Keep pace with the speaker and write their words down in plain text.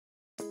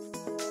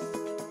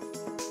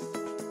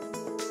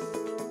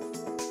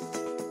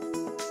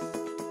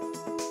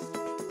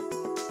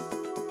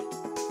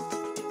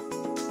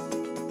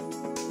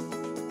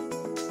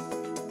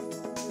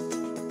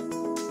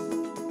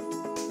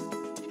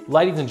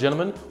Ladies and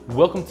gentlemen,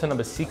 welcome to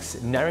number 6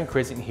 Narrun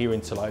Crescent here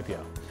in Telopea.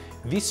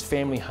 This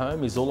family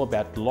home is all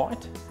about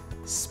light,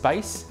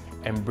 space,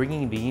 and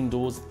bringing the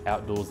indoors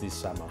outdoors this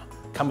summer.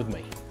 Come with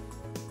me.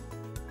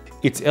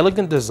 Its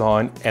elegant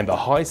design and the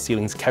high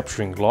ceilings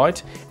capturing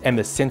light and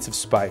the sense of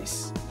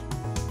space.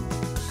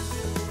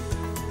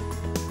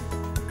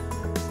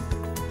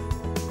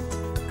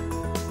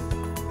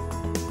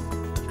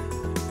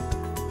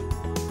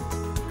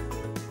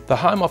 The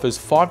home offers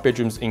 5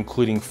 bedrooms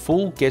including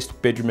full guest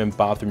bedroom and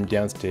bathroom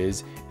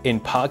downstairs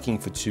and parking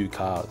for 2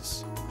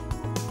 cars.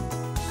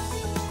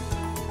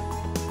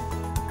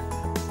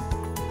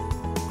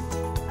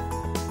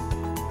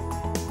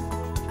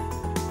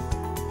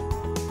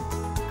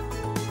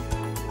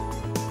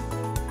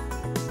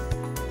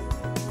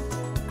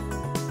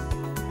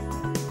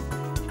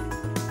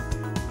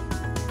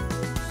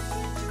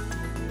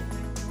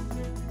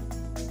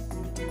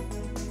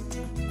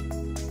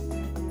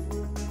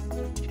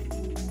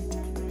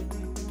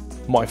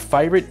 My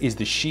favourite is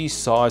the sheer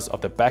size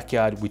of the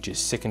backyard, which is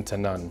second to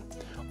none.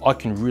 I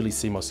can really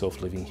see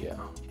myself living here.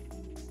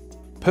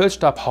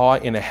 Perched up high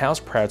in a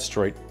house-proud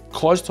street,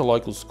 close to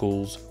local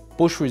schools,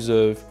 bush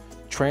reserve,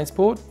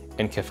 transport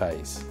and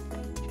cafes.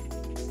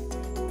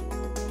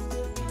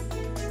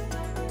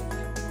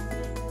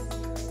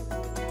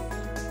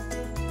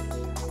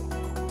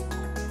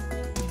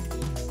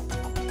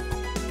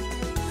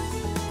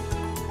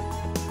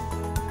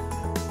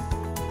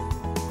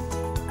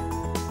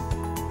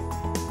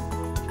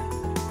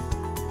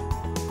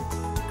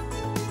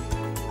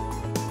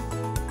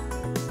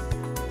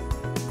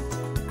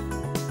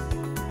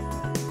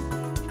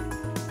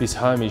 This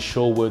home is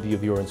sure worthy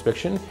of your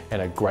inspection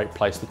and a great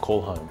place to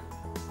call home.